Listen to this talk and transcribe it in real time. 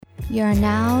You're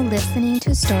now listening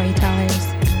to Storytellers.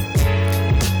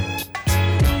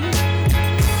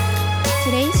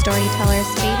 Today's storyteller is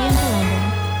Fabian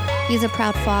Palumbo. He's a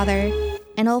proud father,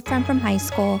 an old friend from high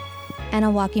school, and a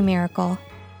walking miracle.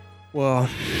 Well,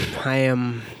 I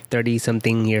am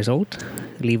 30-something years old.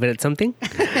 Leave it at something.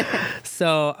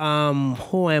 So,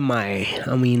 who am I?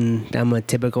 I mean, I'm a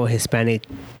typical Hispanic.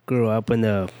 Grew up in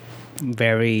a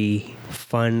very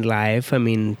fun life. I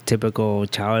mean, typical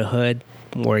childhood,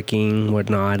 working,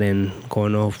 whatnot, and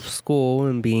going to school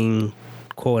and being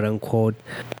quote unquote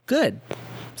good.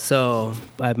 So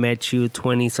I met you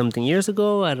 20-something years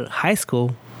ago at high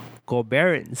school. Go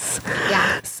Barons.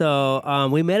 Yeah. So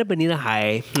we met at Bonita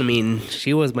High. I mean,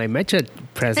 she was my Metro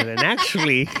president,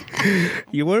 actually.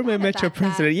 You were my Metro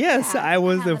president. Yes, Yeah, I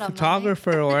was the little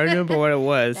photographer, or I remember what it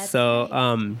was.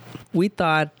 So we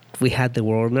thought we had the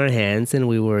world in our hands and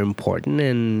we were important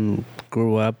and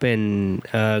grew up in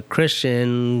a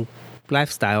Christian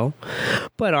lifestyle.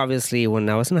 But obviously, when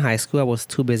I was in high school, I was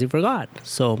too busy for God.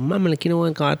 So I'm like, you know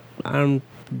what, God, I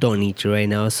don't need you right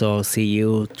now. So I'll see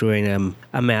you during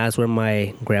a mass where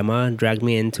my grandma dragged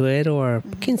me into it, or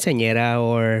quinceañera,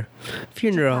 or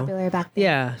funeral. Popular back then.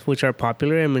 Yeah, which are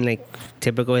popular. I mean, like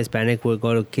typical Hispanic, we'll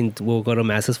go to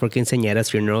masses for quinceañeras,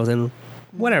 funerals, and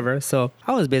whatever. So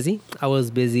I was busy. I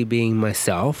was busy being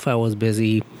myself. I was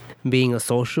busy being a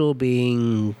social,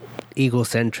 being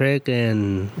egocentric,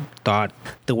 and thought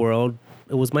the world,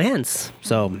 it was my hands.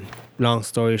 So long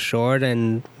story short,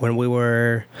 and when we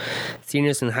were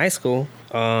seniors in high school,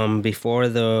 before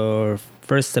the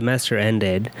first semester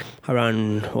ended,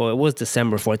 it was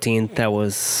December 14th. That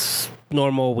was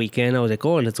normal weekend. I was like,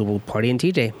 oh, let's go party in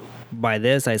TJ. By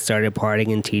this, I started partying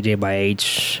in TJ by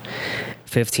age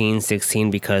 15,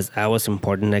 16, because I was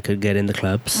important. I could get in the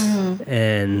clubs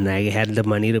and I had the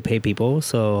money to pay people.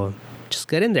 So just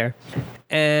get in there.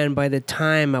 And by the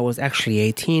time I was actually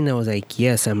 18, I was like,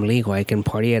 yes, I'm legal. I can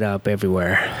party it up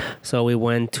everywhere. So we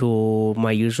went to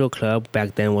my usual club.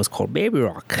 Back then was called Baby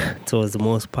Rock. So it was the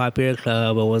most popular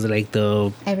club. It was like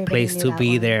the Everybody place knew to that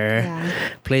be one. there. Yeah.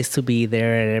 Place to be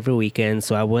there every weekend.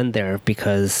 So I went there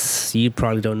because you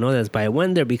probably don't know this, but I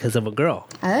went there because of a girl.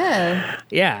 Oh.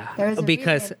 Yeah, There was a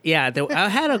because reason. I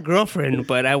had a girlfriend,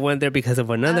 but I went there because of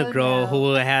another Oh, girl no.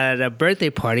 who had a birthday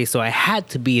party, so I had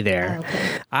to be there. Oh,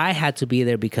 okay. I had to be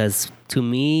there because to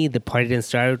me the party didn't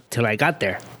start till I got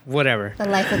there. Whatever. The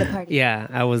life of the party. Yeah,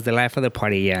 I was the life of the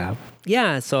party.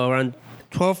 Yeah. So around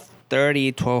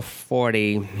 12:30,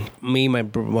 12:40, me, my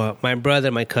brother,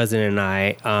 my cousin, and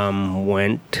I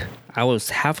went. I was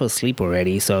half asleep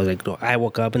already, so I was like, no, I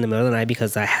woke up in the middle of the night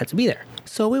because I had to be there.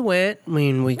 So we went. I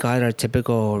mean, we got our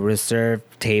typical reserved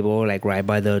table, like right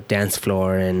by the dance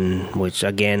floor, and which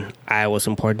again, I was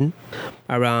important.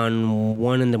 Around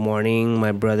 1 a.m,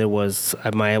 my brother was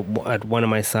at one of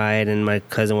my side, and my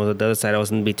cousin was at the other side. I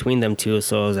was in between them two,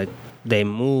 so I was like, they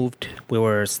moved. We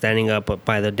were standing up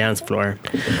by the dance floor.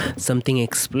 Something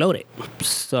exploded.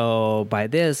 So by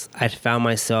this, I found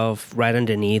myself right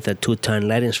underneath a 2-ton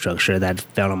lighting structure that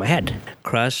fell on my head,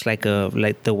 crushed like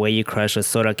the way you crush a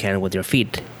soda can with your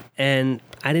feet. And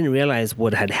I didn't realize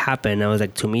what had happened. I was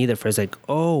like, to me, the first like,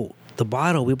 oh, the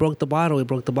bottle. We broke the bottle.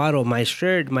 My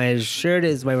Versace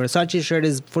shirt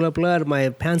is full of blood. My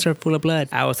pants are full of blood.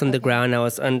 I was on the ground. I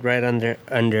was right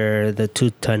under the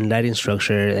 2-ton lighting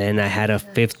structure, and I had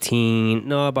about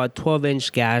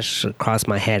 12-inch gash across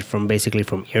my head from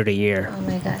ear to ear. Oh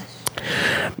my gosh.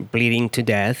 Bleeding to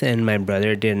death, and my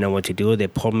brother didn't know what to do. They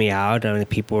pulled me out, and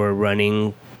people were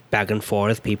running back and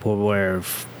forth.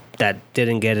 That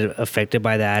didn't get affected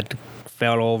by that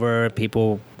fell over.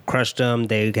 People crushed them.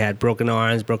 They had broken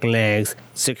arms, broken legs.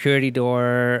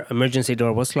 Emergency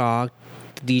door was locked.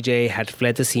 The DJ had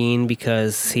fled the scene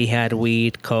because he had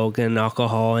weed, coke, and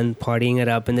alcohol and partying it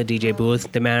up in the DJ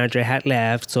booth. The manager had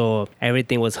left, so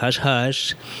everything was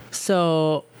hush-hush.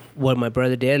 So what my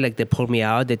brother did, like, they pulled me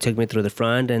out, they took me through the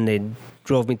front, and they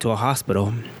drove me to a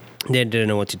hospital. They didn't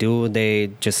know what to do.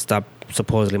 They just stopped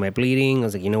supposedly my bleeding. I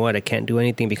was like, you know what? I can't do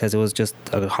anything because it was just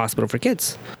a hospital for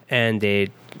kids. And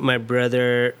my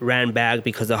brother ran back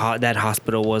because that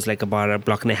hospital was like about a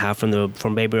block and a half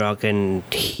from Baby Rock, and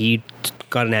he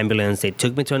got an ambulance. They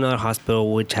took me to another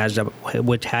hospital which had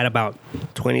about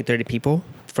 20, 30 people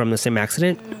from the same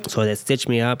accident. So they stitched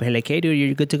me up and like, hey dude,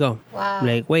 you're good to go. Wow. I'm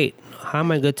like, wait, how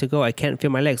am I good to go? I can't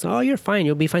feel my legs. Oh, you're fine.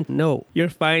 You'll be fine. No, you're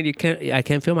fine. I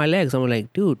can't feel my legs. I'm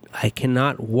like, dude, I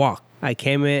cannot walk. I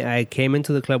came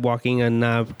into the club walking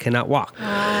and cannot walk.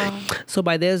 Wow. So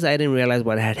by this, I didn't realize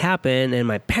what had happened, and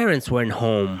my parents weren't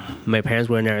home. My parents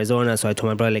were in Arizona, so I told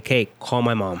my brother, like, hey, call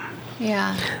my mom.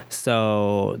 Yeah.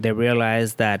 So they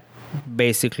realized that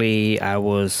basically I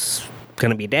was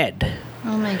gonna be dead.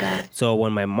 Oh my God. So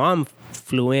when my mom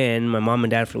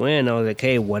and dad flew in, I was like,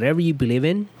 hey, whatever you believe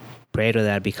in, pray to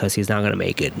that because he's not gonna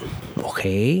make it.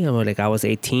 Okay. I was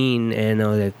 18 and I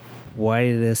was like, why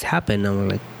did this happen? I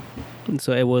was like,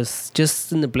 so it was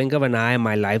just in the blink of an eye,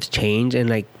 my life's changed, and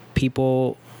like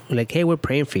people like, hey, we're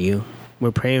praying for you.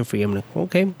 We're praying for you. I'm like,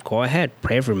 okay, go ahead,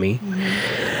 pray for me.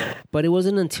 Mm-hmm. But it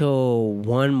wasn't until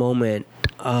one moment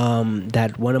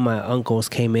that one of my uncles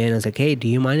came in and was like, hey, do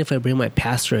you mind if I bring my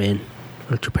pastor in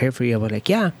to pray for you? I was like,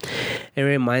 yeah. It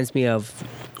reminds me of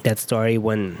that story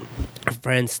when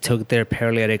friends took their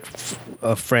paralytic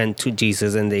friend to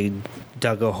Jesus and they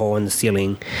dug a hole in the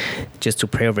ceiling just to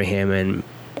pray over him and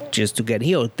just to get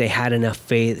healed. They had enough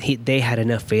faith. They had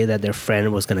enough faith that their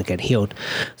friend was going to get healed.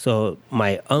 So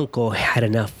my uncle had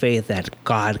enough faith that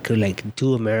God could like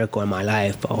do a miracle in my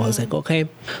life. I was like, okay,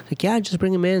 like, yeah, just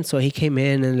bring him in. So he came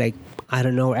in and like, I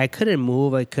don't know, I couldn't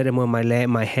move. I couldn't move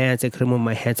my hands. I couldn't move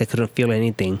my hands. I couldn't feel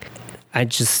anything. I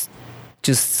just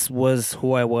was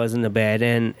who I was in the bed.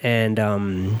 And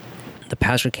the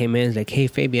pastor came in and was like, hey,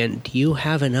 Fabian, do you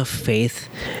have enough faith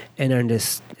and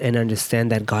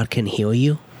understand that God can heal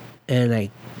you? And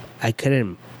I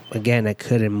couldn't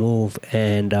move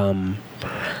and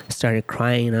started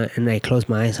crying and I closed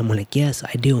my eyes. I'm like, yes,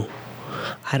 I do.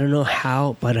 I don't know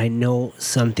how, but I know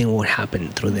something will happen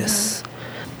through this.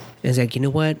 It's like, you know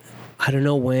what? I don't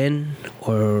know when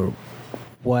or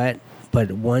what,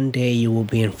 but one day you will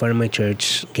be in front of my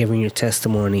church giving your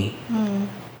testimony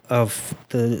of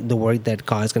the work that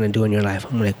God's going to do in your life.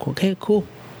 I'm like, okay, cool.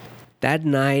 That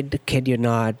night, kid you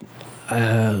not,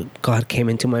 God came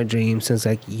into my dreams and was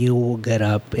like, you will get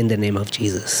up in the name of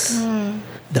Jesus.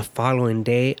 The following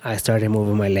day, I started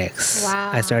moving my legs.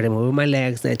 Wow. I started moving my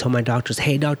legs and I told my doctors,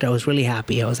 hey, doctor, I was really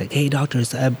happy. I was like, hey,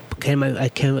 doctors, I can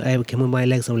move my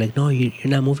legs. I'm like, no, you're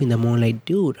not moving them. I'm like,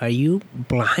 dude, are you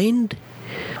blind?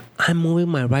 I'm moving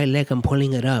my right leg. I'm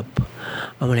pulling it up.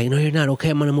 I'm like, no, you're not.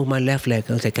 Okay, I'm going to move my left leg.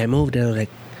 I was like, I moved it. I was like,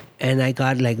 and I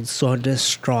got like so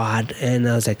distraught. And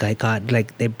I was like,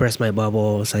 they burst my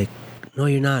bubble. I was like, no,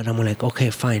 you're not. I'm like, okay,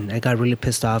 fine. I got really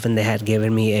pissed off and they had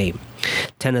given me a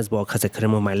tennis ball because I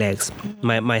couldn't move my legs.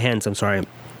 My hands, I'm sorry.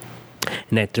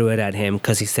 And I threw it at him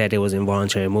because he said it was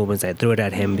involuntary movements. I threw it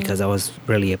at him because I was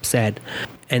really upset.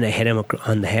 And I hit him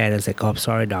on the head. I was like, oh, I'm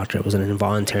sorry, doctor. It was an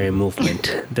involuntary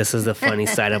movement. This is the funny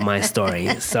side of my story.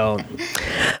 So,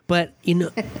 but, you know,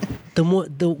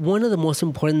 one of the most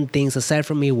important things, aside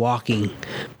from me walking,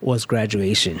 was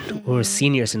graduation. We were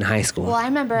seniors in high school. Well, I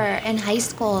remember in high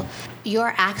school,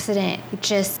 your accident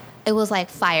it was like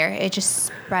fire. It just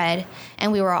spread.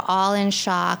 And we were all in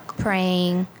shock,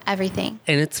 praying, everything.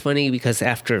 And it's funny because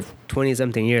after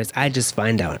 20-something years, I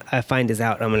find this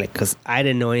out. I'm like, because I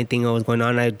didn't know anything that was going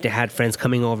on. I had friends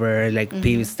coming over, like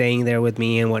people staying there with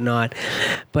me and whatnot.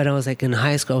 But I was like, in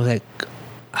high school, I was like,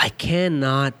 I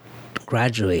cannot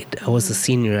graduate. I was a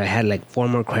senior. I had like 4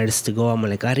 more credits to go. I'm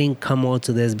like, I didn't come out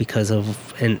to this because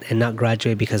of and not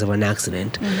graduate because of an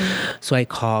accident. So I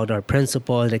called our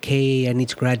principal, like, hey, I need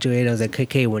to graduate. I was like,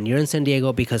 okay, when you're in San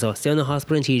Diego, because I was still in the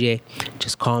hospital in TJ,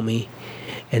 just call me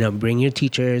and I'll bring your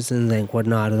teachers and like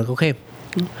whatnot. I was like, okay.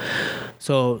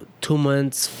 So 2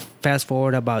 months, fast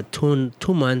forward about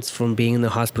two months from being in the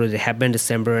hospital. It happened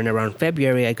December, and around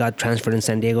February, I got transferred in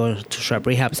San Diego to Sharp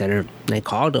Rehab Center. And I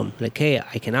called them, like, hey,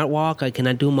 I cannot walk, I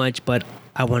cannot do much, but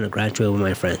I want to graduate with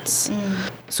my friends.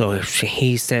 So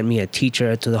he sent me a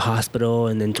teacher to the hospital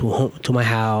and then to my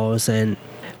house. And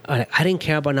I didn't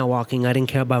care about not walking. I didn't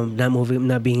care about not moving,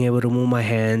 not being able to move my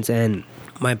hands. And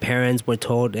my parents were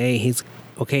told, hey, he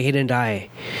didn't die,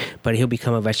 but he'll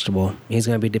become a vegetable. He's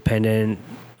going to be dependent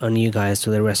on you guys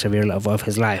to the rest of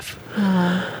his life.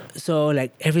 So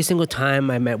like every single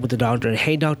time I met with the doctor,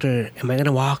 hey doctor, am I going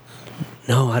to walk?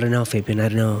 No, I don't know, Fabian, I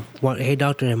don't know. Hey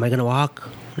doctor, am I going to walk?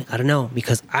 Like, I don't know,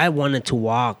 because I wanted to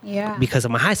walk because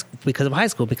of high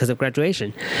school, because of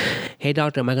graduation. Hey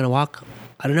doctor, am I going to walk?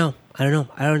 I don't know. I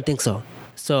don't think so.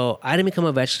 So I didn't become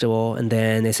a vegetable, and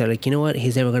then they said, like, you know what?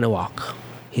 He's never going to walk.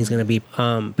 He's going to be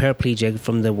paraplegic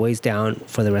from the waist down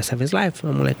for the rest of his life.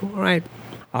 I'm like, all right,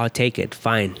 I'll take it.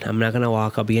 Fine. I'm not going to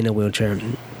walk. I'll be in a wheelchair.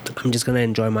 I'm just going to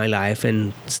enjoy my life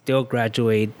and still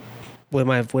graduate with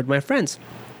my friends.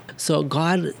 So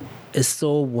God is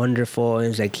so wonderful. And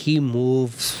it's like he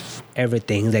moves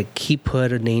everything. Like he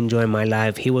put an angel in my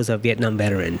life. He was a Vietnam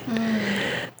veteran.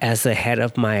 As the head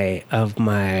of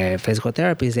my physical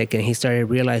therapy, like, and he started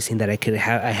realizing that I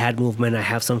had movement, I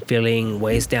have some feeling,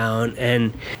 waist down,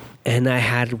 and I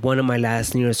had one of my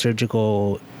last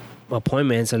neurosurgical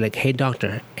appointments. I'm like, hey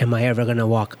doctor, am I ever gonna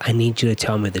walk? I need you to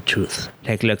tell me the truth.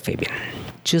 Like, look, Fabian,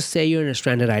 just say you're in a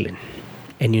stranded island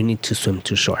and you need to swim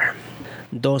to shore.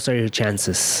 those are your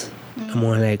chances. I'm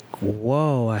more like,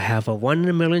 whoa, I have a 1 in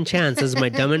a million chance. This is my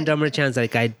Dumb and Dumber chance.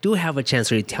 Like, I do have a chance.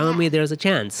 So you're telling me there's a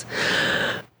chance.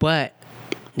 But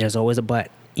there's always a but.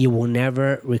 You will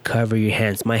never recover your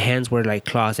hands. My hands were like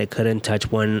claws. I couldn't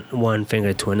touch one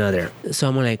finger to another. So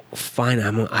I'm like, fine.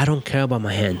 I don't care about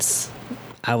my hands.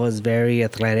 I was very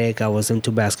athletic. I was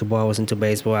into basketball. I was into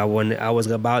baseball. I was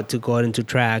about to go into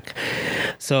track.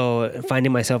 So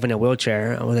finding myself in a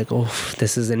wheelchair, I was like, oh,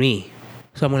 this isn't me.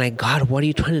 So I'm like, God, what are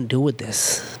you trying to do with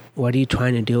this? What are you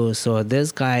trying to do? So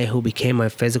this guy who became my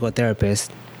physical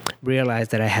therapist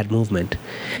realized that I had movement.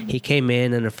 He came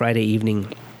in on a Friday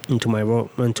evening into my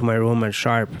room at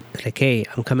Sharp. Like, hey,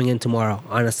 I'm coming in tomorrow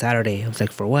on a Saturday. I was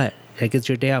like, for what? Like, it's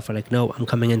your day off. I'm like, no, I'm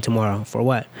coming in tomorrow. For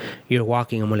what? You're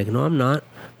walking. I'm like, no, I'm not.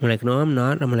 I'm like, no, I'm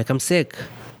not. I'm like, I'm sick.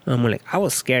 I'm like, I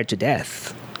was scared to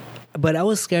death. But I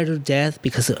was scared to death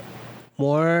because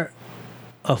more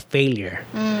of failure.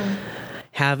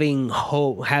 Having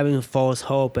hope, having false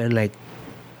hope, and like,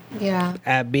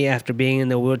 after being in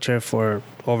the wheelchair for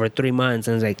over 3 months,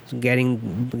 and like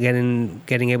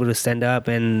getting able to stand up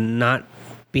and not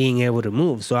being able to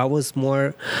move. So I was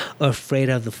more afraid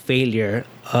of the failure,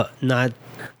 not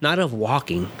of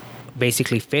walking,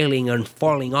 basically failing and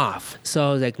falling off. So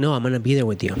I was like, no, I'm gonna be there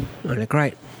with you. I'm like,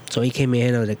 right. So he came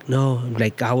in. I was like, no.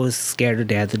 Like, I was scared to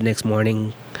death the next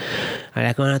morning. I'm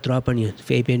like, I'm gonna throw up on you,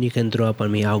 Fabian. You can throw up on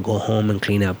me. I'll go home and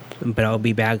clean up, but I'll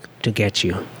be back to get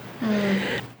you.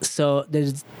 So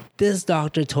this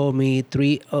doctor told me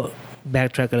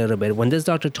backtrack a little bit. When this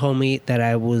doctor told me that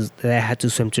I had to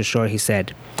swim to shore, he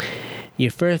said,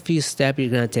 your first few steps, you're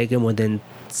going to take them within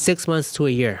 6 months to a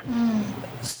year.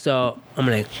 So I'm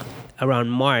like, around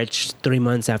March, 3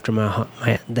 months after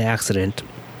the accident,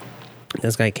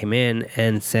 this guy came in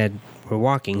and said, we're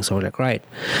walking. So I'm like, right.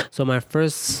 So my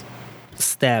first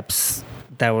steps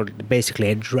that were basically,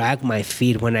 I dragged my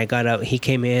feet. When I got up, he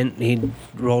came in, he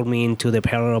rolled me into the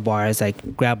parallel bars. I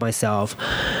grabbed myself,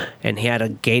 and he had a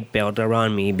gate belt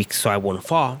around me so I wouldn't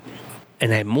fall.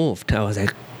 And I moved. I was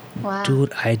like, wow,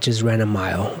 dude, I just ran a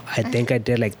mile. I think I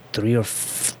did like 3 to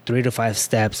 5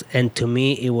 steps. And to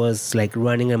me, it was like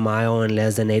running a mile in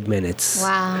less than 8 minutes.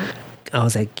 Wow. I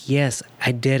was like, yes,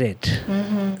 I did it.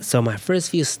 So my first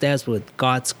few steps, with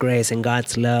God's grace and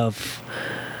God's love,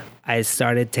 I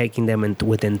started taking them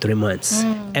within 3 months.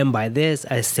 And by this,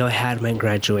 I still had my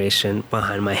graduation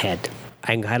behind my head.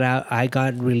 I got out. I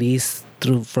got released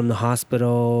from the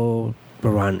hospital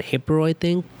around April, I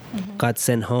think. Got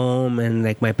sent home, and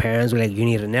like my parents were like, you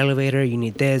need an elevator, you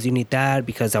need this, you need that,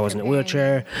 because I was in a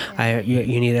wheelchair.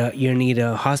 You need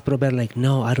a hospital bed. Like,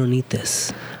 no, I don't need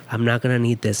this. I'm not gonna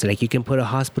need this. Like, you can put a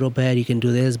hospital bed, you can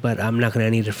do this, but I'm not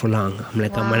gonna need it for long. I'm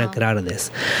like, wow. I'm gonna get out of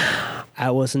this. I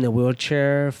was in the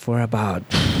wheelchair for about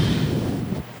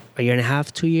a year and a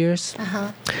half, 2 years.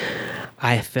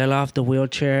 I fell off the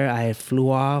wheelchair. I flew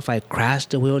off. I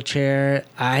crashed the wheelchair.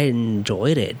 I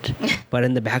enjoyed it. But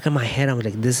in the back of my head, I was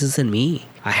like, this isn't me.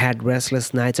 I had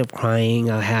restless nights of crying.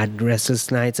 I had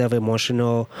restless nights of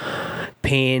emotional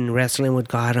pain, wrestling with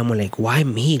God. I'm like, why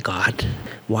me, God?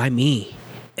 Why me?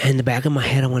 And in the back of my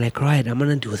head, I'm like, right, I'm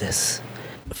going to do this.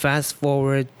 Fast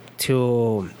forward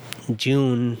to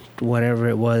June, whatever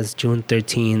it was, June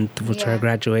 13th, which our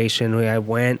graduation. I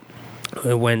went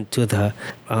to the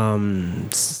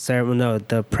ceremony,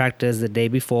 the practice the day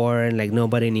before, and like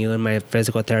nobody knew, and my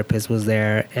physical therapist was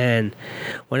there. And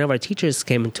one of our teachers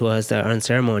came to us on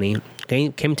ceremony,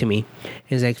 came to me.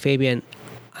 He's like, Fabian,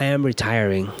 I am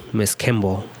retiring, Miss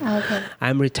Kimball. Okay.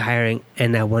 I'm retiring,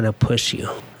 and I want to push you.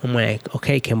 I'm like,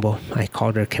 okay, Kimball. I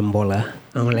called her Kimbola.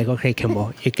 I'm like, okay,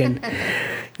 Kimball,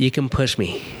 you can push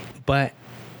me, but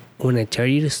when I tell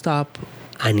you to stop,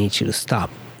 I need you to stop.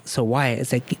 So why?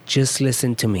 It's like, just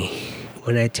listen to me.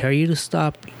 When I tell you to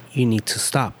stop, you need to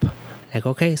stop. Like,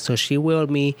 okay. So she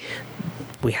wheeled me.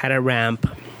 We had a ramp.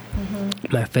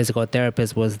 My physical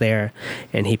therapist was there,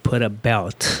 and he put a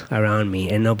belt around me,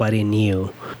 and nobody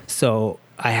knew. So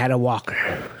I had a walker.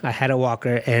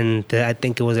 And I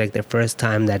think it was like the first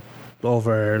time that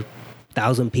over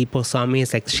 1,000 people saw me.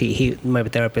 It's like my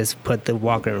therapist put the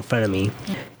walker in front of me,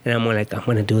 and I'm like, I'm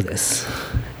gonna do this.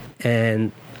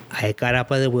 And I got up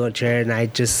out of the wheelchair, and I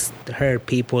just heard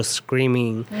people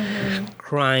screaming,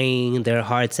 crying their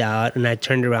hearts out. And I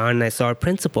turned around, and I saw our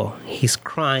principal. He's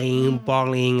crying,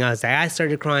 bawling. I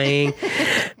started crying.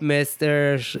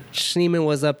 Mr. Schneeman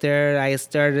was up there. I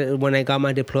started when I got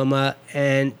my diploma.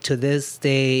 And to this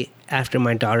day, after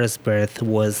my daughter's birth,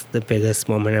 was the biggest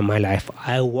moment in my life.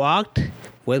 I walked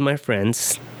with my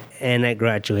friends, and I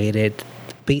graduated.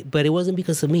 But it wasn't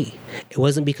because of me. It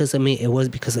was because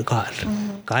of God.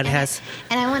 God has...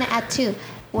 And I want to add too,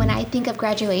 when I think of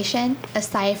graduation,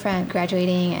 aside from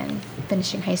graduating and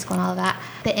finishing high school and all of that,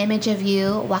 the image of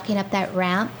you walking up that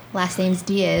ramp, last name's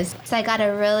Diaz. So I got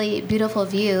a really beautiful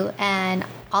view, and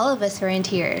all of us were in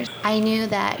tears. I knew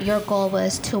that your goal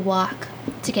was to walk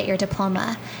to get your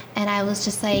diploma, and I was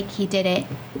just like, he did it.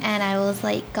 And I was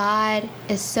like, God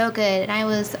is so good. And I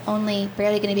was only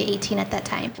barely going to be 18 at that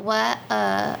time. What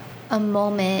a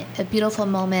moment, a beautiful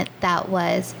moment that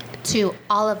was to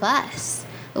all of us,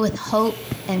 with hope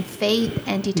and faith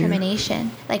and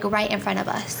determination, like right in front of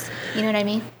us. You know what I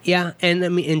mean? Yeah, and I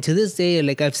mean, and to this day,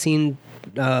 like I've seen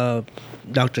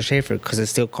Dr. Schaefer, because I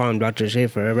still call him Dr.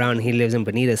 Schaefer, around. He lives in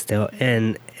Bonita still,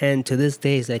 and to this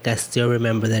day, it's like I still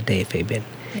remember that day, Fabian.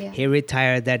 Yeah. He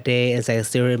retired that day, and so I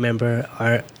still remember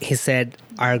he said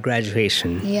our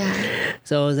graduation. Yeah.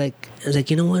 So I was like,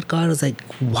 you know what, God? I was like,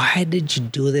 why did you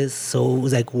do this? So it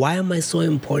was like, why am I so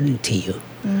important to you?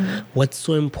 What's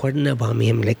so important about me?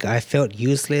 I'm like, I felt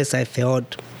useless. I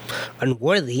felt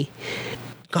unworthy.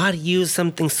 God used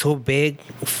something so big,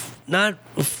 not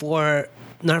for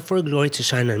glory to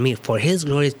shine on me, for His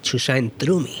glory to shine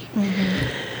through me.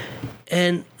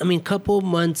 And I mean, a couple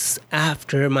months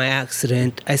after my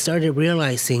accident, I started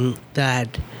realizing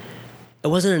that it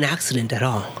wasn't an accident at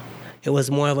all. It was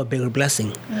more of a bigger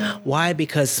blessing. Why?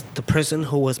 Because the person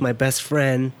who was my best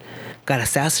friend got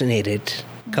assassinated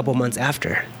a couple months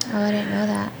after. Oh, I didn't know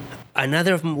that.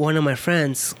 Another one of my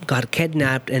friends got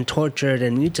kidnapped and tortured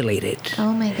and mutilated.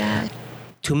 Oh my God.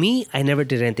 To me, I never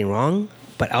did anything wrong,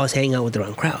 but I was hanging out with the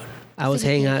wrong crowd. I was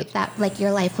hanging out. That, like,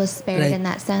 your life was spared Like, in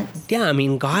that sense. Yeah, I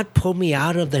mean, God pulled me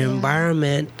out of the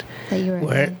environment That you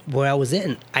were in. where I was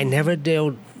in. I never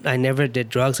did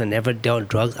drugs. I never dealt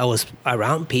drugs. I was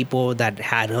around people that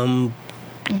had them,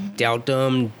 dealt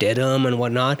them, did them, and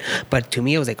whatnot. But to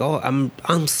me, it was like, oh,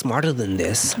 I'm smarter than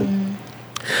this.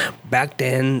 Back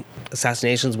then,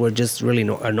 assassinations were just really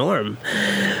a norm.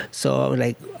 So I'm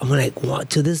like,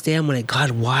 what? To this day, I'm like, God,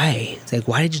 why? It's like,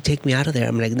 why did you take me out of there?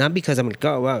 I'm like, not because I'm like,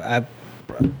 oh, well,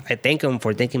 I thank Him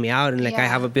for taking me out, and like I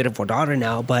have a beautiful daughter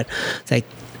now. But it's like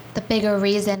the bigger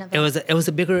reason of it was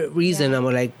a bigger reason. I'm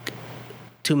like,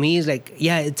 to me, it's like,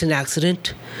 yeah, it's an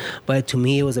accident, but to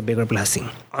me, it was a bigger blessing.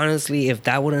 Honestly, if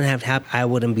that wouldn't have happened, I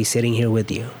wouldn't be sitting here with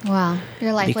you. Wow,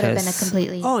 your life would have been a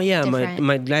completely different.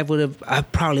 my life would have, I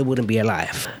probably wouldn't be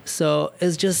alive. So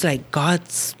it's just like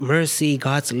God's mercy,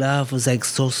 God's love was like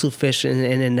so sufficient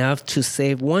and enough to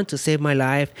save my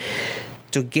life,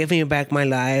 to give me back my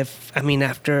life. I mean,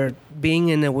 after being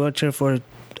in a wheelchair for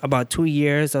about 2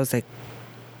 years, I was like,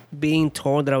 being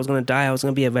told that I was going to die, I was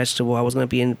going to be a vegetable, I was going to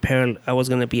be a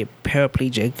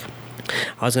paraplegic,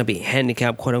 I was going to be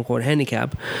handicapped, quote unquote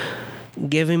handicapped,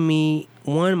 giving me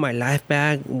my life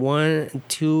back,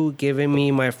 2, giving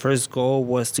me my first goal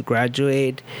was to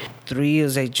graduate, 3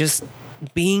 is like just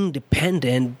being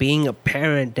dependent, being a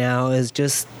parent now is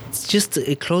just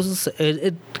it closes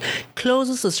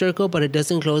the circle, but it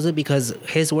doesn't close it because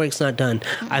His work's not done.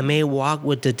 I may walk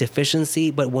with the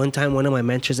deficiency, but one time one of my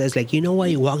mentors says, like, you know why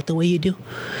you walk the way you do?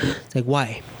 It's like,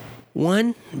 why?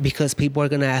 1, because people are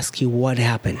gonna ask you what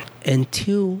happened, and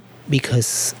 2,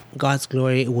 because God's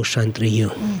glory will shine through you.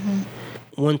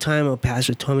 One time a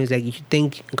pastor told me, he's like, you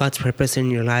think God's purpose in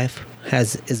your life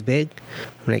is big?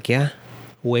 I'm like, yeah.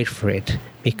 Wait for it,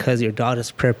 because your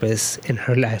daughter's purpose in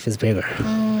her life is bigger.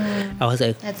 I was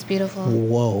like, that's beautiful.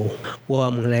 Whoa. Well,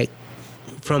 I'm like,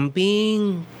 from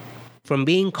being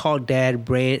called dead,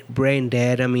 brain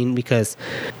dead. I mean, because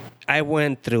I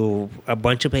went through a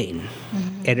bunch of pain.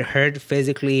 It hurt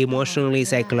physically, emotionally,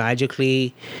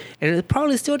 psychologically, and it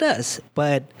probably still does.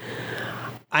 But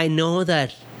I know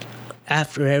that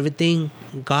after everything,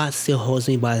 God still holds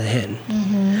me by the hand.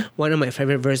 One of my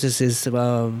favorite verses is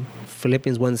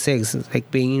Philippians 1:6. It's like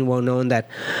being well known that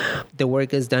the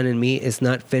work is done in me is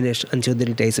not finished until the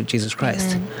days of Jesus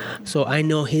Christ. So I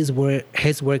know His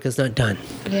work is not done.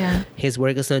 Yeah. His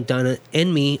work is not done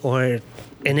in me or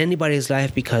in anybody's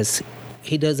life, because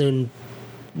He doesn't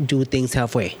do things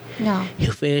halfway. No.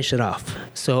 He'll finish it off.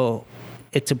 So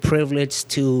it's a privilege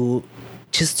to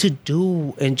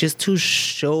do and just to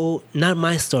show not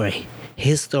my story,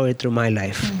 His story through my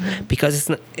life, because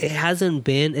it hasn't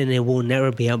been and it will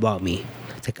never be about me.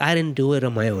 It's like I didn't do it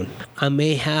on my own. I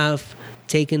may have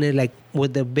taken it like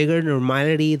with the bigger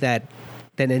normality than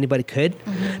anybody could,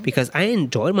 because I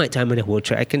enjoyed my time in a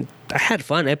wheelchair. I had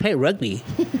fun. I played rugby.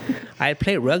 I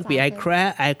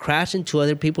crashed into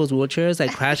other people's wheelchairs. I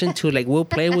crashed into we'll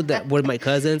play with my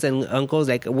cousins and uncles.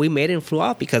 Like we made and flew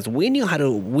off because we knew how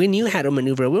to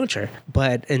maneuver a wheelchair.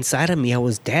 But inside of me, I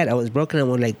was dead. I was broken. I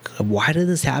was like, why did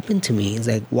this happen to me? It's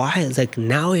like, why? It's like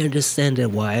now I understand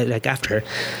it. Why? Like after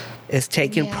It's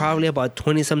taken probably about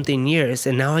 20 something years,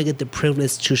 and now I get the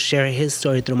privilege to share his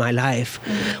story through my life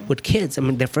with kids. I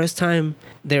mean, the first time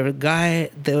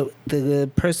the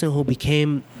person who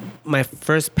became my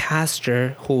first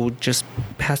pastor, who just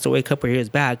passed away a couple of years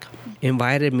back,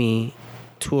 invited me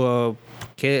to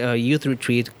a youth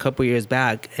retreat a couple of years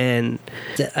back, and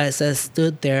as I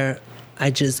stood there,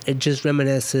 it just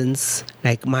reminiscence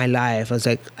like my life. I was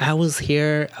like, I was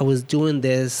here, I was doing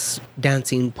this,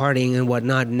 dancing, partying and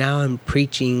whatnot. Now I'm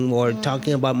preaching or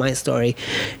talking about my story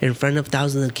in front of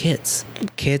thousands of kids.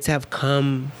 Kids have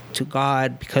come to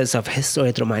God because of his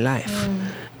story through my life.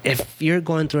 If you're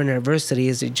going through an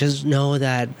adversity, just know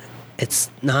that it's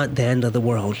not the end of the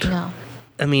world. No.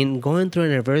 I mean, going through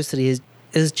an adversity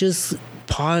is just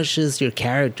polishes your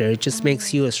character. It just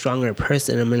makes you a stronger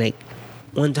person. I mean, like,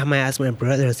 one time I asked my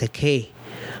brother, I was like, hey,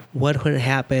 what would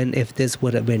happen if this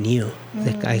would have been you?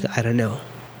 Like, I don't know.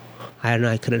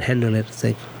 I couldn't handle it. It's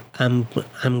like,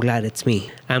 I'm glad it's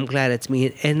me. I'm glad it's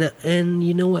me. And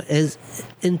you know what?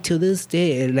 And to this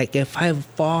day, like, if I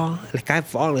fall, like I've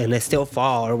fallen, I still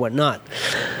fall or whatnot,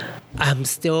 I'm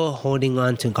still holding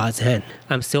on to God's hand.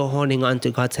 I'm still holding on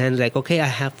to God's hand. Like, okay, I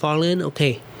have fallen.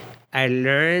 Okay, I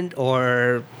learned,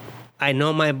 or I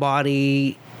know my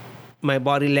body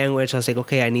language. I was like,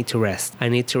 okay, I need to rest. I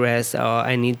need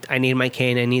my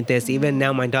cane. I need this. Even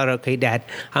now, my daughter, okay, Dad,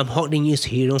 I'm holding you so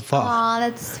you don't fall. Aw,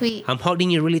 that's sweet. I'm holding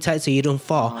you really tight so you don't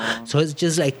fall. Aww. So it's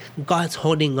just like God's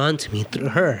holding on to me through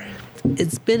her.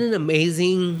 It's been an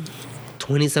amazing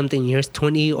 20-something years,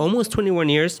 almost 21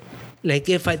 years. Like,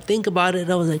 if I think about it,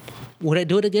 I was like, would I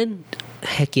do it again?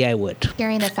 Heck yeah, I would.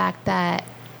 Hearing the fact that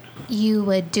you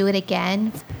would do it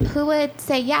again, who would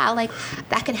say, yeah, like,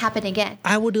 that can happen again?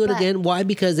 I would do it again. Why?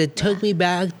 Because it took me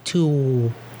back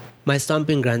to my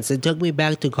stomping grounds. It took me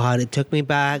back to God. It took me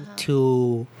back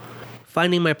to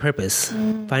finding my purpose,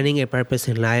 finding a purpose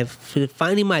in life,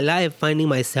 finding my life, finding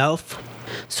myself.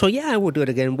 So yeah, I would do it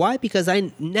again. Why? Because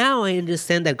now I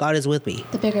understand that God is with me.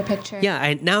 The bigger picture.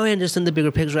 Yeah, now I understand the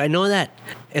bigger picture. I know that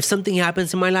if something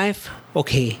happens in my life,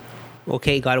 okay,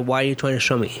 God, why are you trying to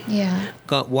show me? Yeah.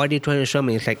 God, what are you trying to show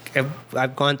me? It's like,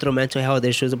 I've gone through mental health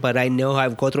issues, but I know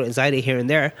I've gone through anxiety here and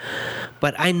there,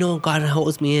 but I know God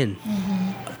holds me in.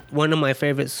 One of my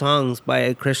favorite songs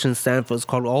by Christian Stanford is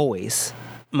called Always.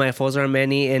 My foes are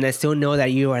many, and I still know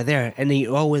that you are there, and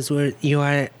you are always with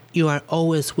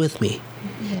me.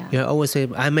 Yeah. You're always with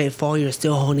me. I may fall, you're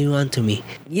still holding on to me.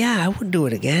 Yeah, I would do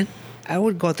it again. I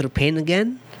would go through pain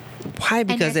again. Why?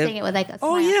 Because and you're saying it with like a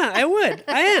smile. Oh yeah, I would.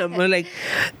 I am. But like,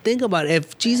 think about it.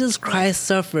 If Jesus Christ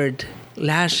suffered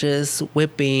lashes,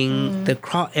 whipping, the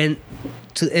cross, and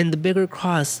the bigger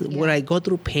cross, would I go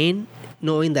through pain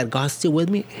knowing that God's still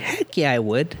with me? Heck yeah, I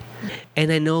would.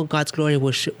 And I know God's glory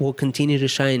will continue to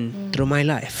shine through my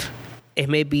life. It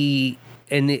may be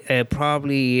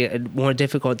probably a more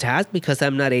difficult task because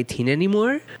I'm not 18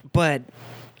 anymore, but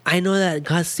I know that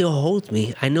God still holds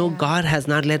me. I know God has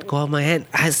not let go of my hand.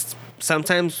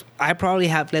 Sometimes I probably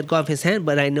have let go of his hand,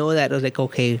 but I know that I was like,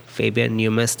 okay, Fabian,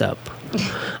 you messed up.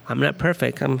 I'm not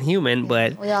perfect. I'm human,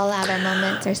 but we all have our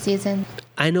moments, our seasons.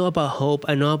 I know about hope.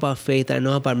 I know about faith. I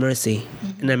know about mercy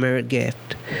and a merit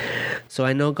gift. So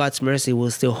I know God's mercy will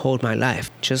still hold my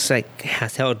life, just like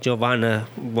has held Giovanna.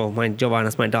 Well,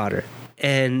 Giovanna's my daughter.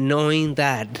 And knowing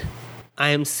that I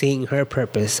am seeing her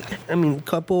purpose. I mean, a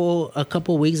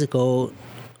couple weeks ago,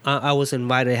 I was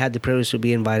invited. I had the privilege to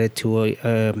be invited to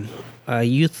a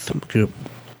youth group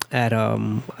at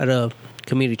a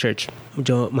community church.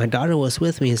 My daughter was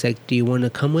with me. He's like, "Do you want to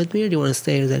come with me, or do you want to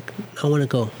stay?" I was like, "I want to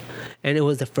go." And it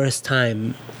was the first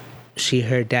time she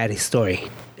heard Daddy's story.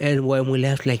 And when we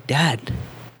left, like, "Dad,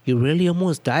 you really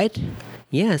almost died?"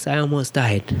 "Yes, I almost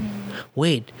died."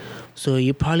 "Wait, so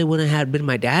you probably wouldn't have been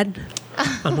my dad?"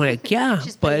 I'm like, yeah.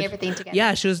 She's putting everything together.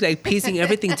 Yeah, she was like piecing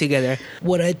everything together.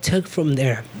 What I took from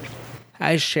there,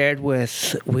 I shared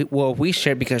we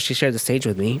shared because she shared the stage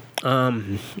with me,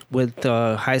 with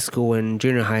high school and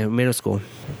junior high, middle school.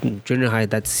 Junior high,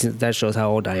 that shows how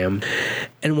old I am.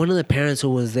 And one of the parents who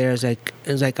was there is like,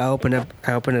 I open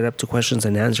it up to questions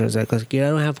and answers. Like, yeah, I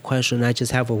don't have a question, I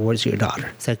just have a word to your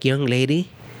daughter. It's like, young lady,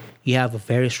 you have a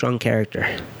very strong character.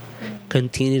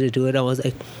 Continue to do it. I was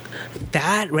like,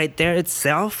 that right there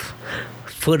itself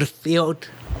fulfilled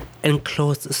and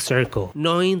closed the circle.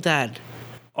 Knowing that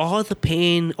all the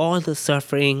pain, all the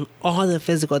suffering, all the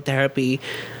physical therapy,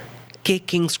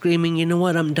 kicking, screaming, you know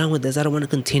what, I'm done with this, I don't want to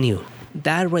continue.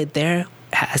 That right there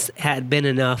had been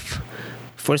enough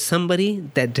for somebody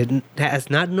that has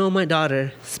not known my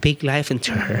daughter, speak life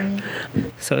into her.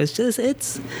 So it's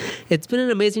been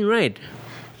an amazing ride.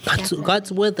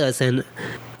 God's with us, and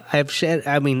I've shed.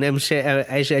 I mean,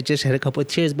 I just had a couple of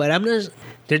tears, but I'm not.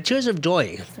 They're tears of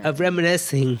joy, of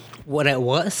reminiscing what I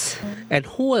was and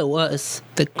who I was.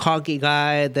 The cocky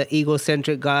guy, the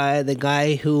egocentric guy, the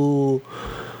guy who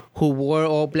wore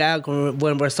all black when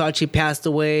Versace passed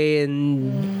away,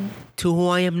 and to who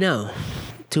I am now.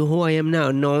 To who I am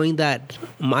now, knowing that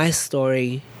my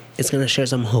story is going to share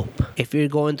some hope. If you're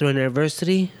going through an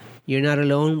adversity, you're not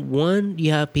alone. One,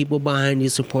 you have people behind you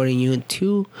supporting you. And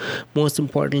two, most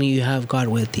importantly, you have God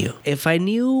with you. If I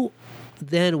knew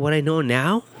then what I know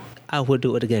now, I would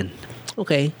do it again.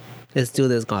 Okay, let's do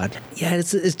this, God. Yeah,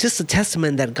 it's just a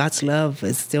testament that God's love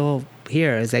is still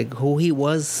here. It's like who he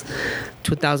was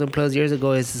 2,000 plus years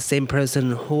ago is the same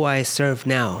person who I serve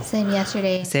now. Same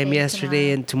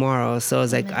yesterday and tomorrow. So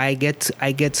it's like I get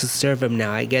to serve him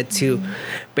now. I get to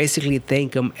basically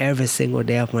thank him every single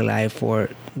day of my life for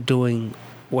doing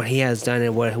what he has done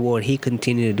and what he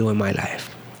continued to do in my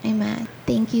life. Amen.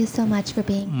 Thank you so much for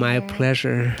being my here.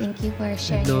 Pleasure. Thank you for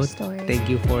sharing your story. Thank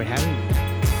you for having me.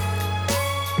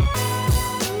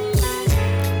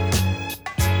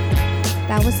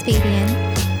 That was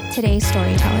Fabian, today's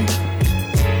storyteller.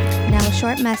 Now a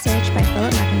short message by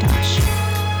Philip McIntosh.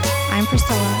 I'm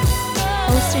Priscilla,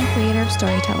 host and creator of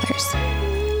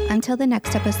Storytellers. Until the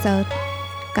next episode,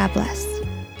 God bless.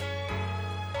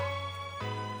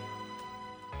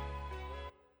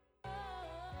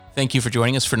 Thank you for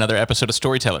joining us for another episode of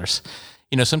Storytellers.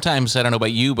 You know, sometimes, I don't know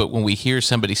about you, but when we hear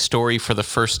somebody's story for the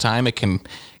first time, it can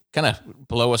kind of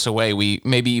blow us away. We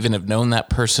maybe even have known that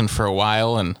person for a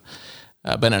while and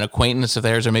been an acquaintance of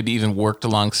theirs, or maybe even worked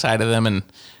alongside of them, and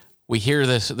we hear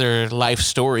their life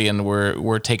story, and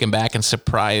we're taken back and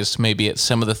surprised maybe at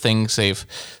some of the things they've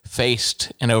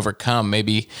faced and overcome,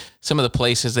 maybe some of the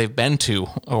places they've been to,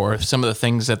 or some of the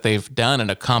things that they've done and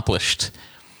accomplished.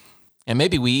 And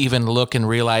maybe we even look and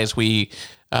realize we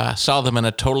saw them in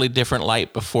a totally different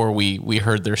light before we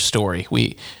heard their story.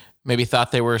 We maybe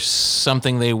thought they were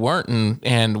something they weren't,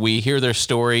 and we hear their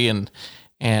story and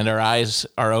our eyes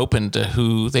are open to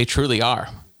who they truly are.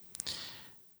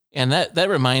 And that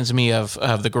reminds me of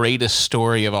the greatest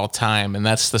story of all time, and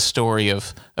that's the story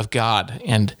of God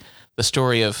and the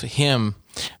story of him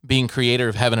being creator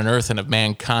of heaven and earth and of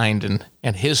mankind,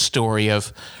 and his story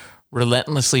of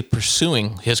relentlessly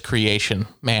pursuing his creation,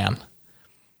 man,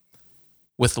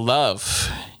 with love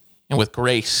and with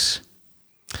grace,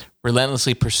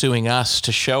 relentlessly pursuing us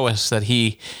to show us that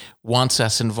he wants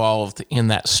us involved in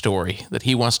that story, that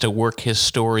he wants to work his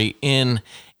story in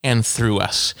and through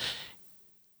us.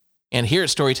 And here at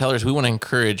Storytellers, we want to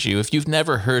encourage you. If you've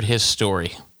never heard his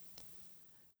story,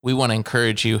 we want to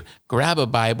encourage you, grab a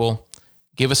Bible,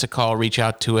 give us a call, reach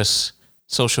out to us,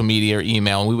 social media or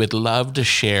email, and we would love to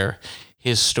share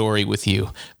his story with you.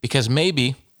 Because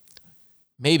maybe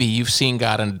you've seen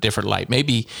God in a different light.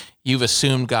 Maybe you've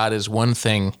assumed God is one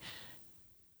thing,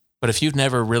 but if you've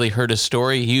never really heard his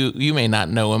story, you may not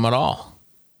know him at all.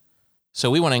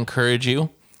 So we want to encourage you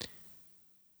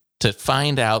to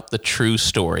find out the true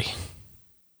story,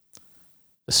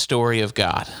 the story of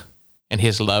God and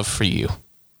his love for you.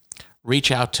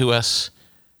 Reach out to us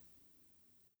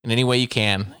in any way you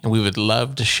can, and we would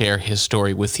love to share his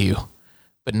story with you.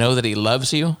 But know that he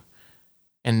loves you,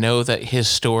 and know that his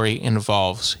story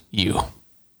involves you.